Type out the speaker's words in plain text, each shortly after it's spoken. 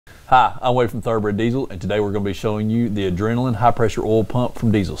Hi, I'm Wade from Thoroughbred Diesel, and today we're going to be showing you the Adrenaline high pressure oil pump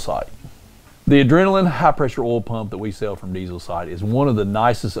from Diesel Site. The Adrenaline high pressure oil pump that we sell from Diesel Site is one of the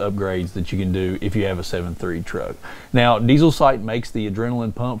nicest upgrades that you can do if you have a 7.3 truck. Now, Diesel Site makes the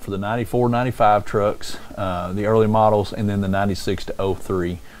Adrenaline pump for the 94, 95 trucks, the early models, and then the 96 to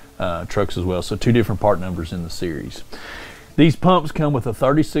 03 trucks as well. So two different part numbers in the series. These pumps come with a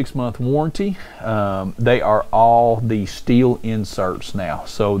 36-month warranty. They are all the steel inserts now.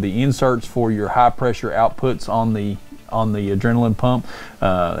 So the inserts for your high pressure outputs on the Adrenaline pump,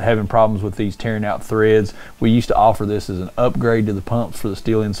 having problems with these tearing out threads, we used to offer this as an upgrade to the pumps for the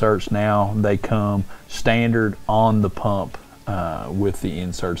steel inserts. Now they come standard on the pump with the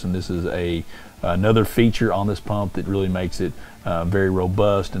inserts, and this is another feature on this pump that really makes it very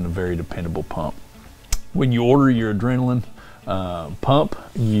robust and a very dependable pump. When you order your Adrenaline pump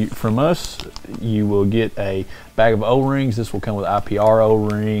from us, you will get a bag of O-rings. This will come with IPR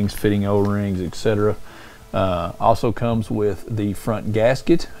O-rings, fitting O-rings, etc. Also comes with the front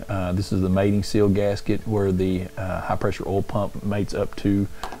gasket. This is the mating seal gasket where the high pressure oil pump mates up to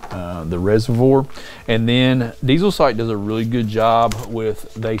the reservoir. And then Diesel Site does a really good job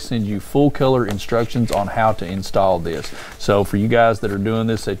with, they send you full color instructions on how to install this. So for you guys that are doing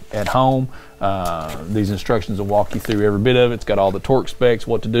this at home, these instructions will walk you through every bit of it. It's got all the torque specs,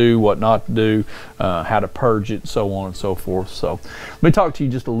 what to do, what not to do, how to purge it, so on and so forth. So let me talk to you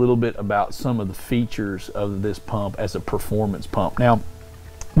just a little bit about some of the features of this pump as a performance pump. Now,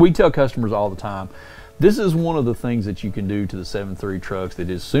 we tell customers all the time, this is one of the things that you can do to the 7.3 trucks that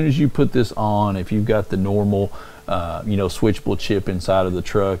as soon as you put this on, if you've got the normal switchable chip inside of the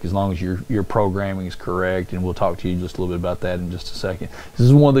truck, as long as your programming is correct, and we'll talk to you just a little bit about that in just a second. This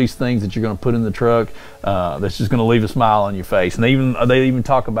is one of these things that you're going to put in the truck that's just going to leave a smile on your face, and they even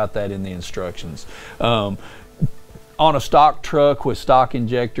talk about that in the instructions. On a stock truck with stock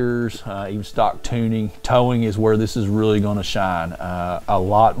injectors, even stock tuning, towing is where this is really going to shine. A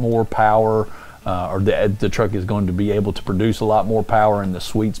lot more power, or the truck is going to be able to produce a lot more power in the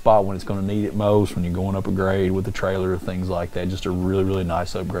sweet spot when it's going to need it most, when you're going up a grade with the trailer, things like that. Just a really, really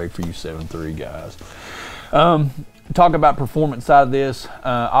nice upgrade for you 7.3 guys. Talk about performance side of this.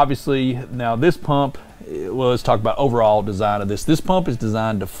 Obviously, now this pump, well, let's talk about overall design of this. This pump is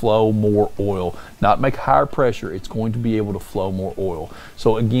designed to flow more oil, not make higher pressure. It's going to be able to flow more oil.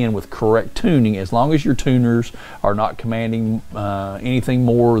 So again, with correct tuning, as long as your tuners are not commanding anything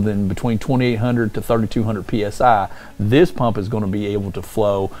more than between 2,800 to 3,200 PSI, this pump is going to be able to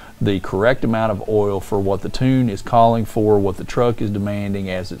flow the correct amount of oil for what the tune is calling for, what the truck is demanding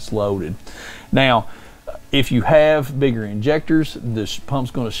as it's loaded. Now, if you have bigger injectors, this pump's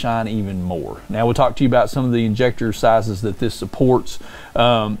going to shine even more. Now we'll talk to you about some of the injector sizes that this supports.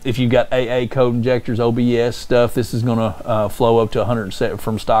 If you've got AA code injectors, OBS stuff, this is going to flow up to 100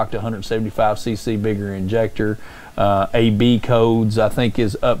 from stock to 175 cc bigger injector. AB codes, I think,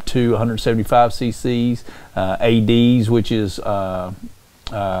 is up to 175 cc's. ADs, which is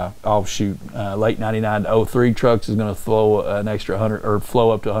late 99 to 03 trucks, is going to flow an extra 100 or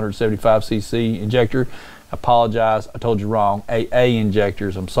flow up to 175 cc injector. Apologize, I told you wrong. AA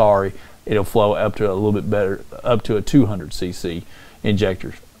injectors, I'm sorry, it'll flow up to a little bit better, up to a 200 cc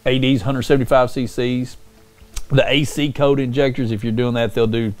injectors. ADs 175 cc's. The AC code injectors, if you're doing that, they'll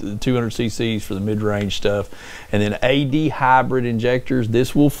do 200 cc's for the mid-range stuff. And then AD hybrid injectors,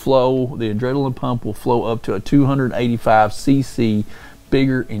 this will flow, the Adrenaline pump will flow up to a 285 cc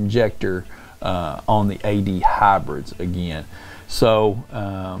bigger injector on the AD hybrids again.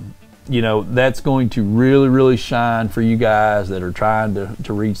 So you know, that's going to really, really shine for you guys that are trying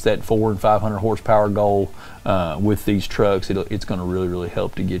to reach that 400 and 500 horsepower goal with these trucks. It's going to really, really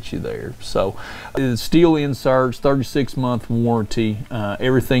help to get you there. So steel inserts, 36-month warranty,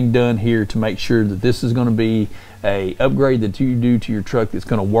 everything done here to make sure that this is going to be a upgrade that you do to your truck that's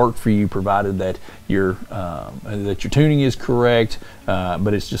going to work for you, provided that your tuning is correct.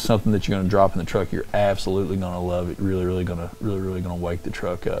 But it's just something that you're going to drop in the truck. You're absolutely going to love it. Really going to wake the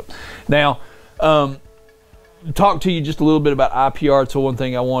truck up. Now, talk to you just a little bit about IPR. So one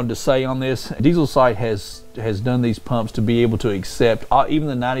thing I wanted to say on this, Diesel Site has done these pumps to be able to accept even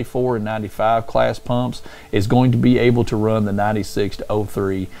the 94 and 95 class pumps is going to be able to run the 96 to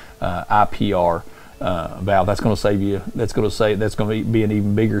 03 IPR valve. That's going to save you. That's going to be an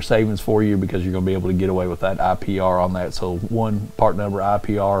even bigger savings for you, because you're going to be able to get away with that IPR on that. So one part number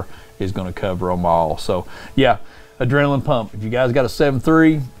IPR is going to cover them all. So yeah, Adrenaline pump. If you guys got a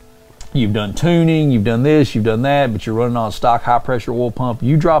 7.3, you've done tuning, you've done this, you've done that, but you're running on a stock high pressure oil pump,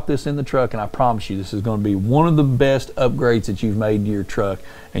 you drop this in the truck and I promise you this is going to be one of the best upgrades that you've made to your truck,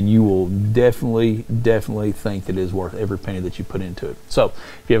 and you will definitely think that it is worth every penny that you put into it. So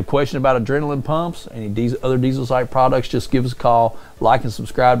if you have a question about adrenaline pumps, any other Dieselsite products, just give us a call, like and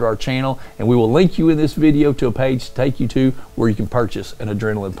subscribe to our channel, and we will link you in this video to a page to take you to where you can purchase an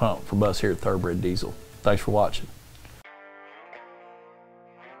adrenaline pump from us here at Thoroughbred Diesel. Thanks for watching.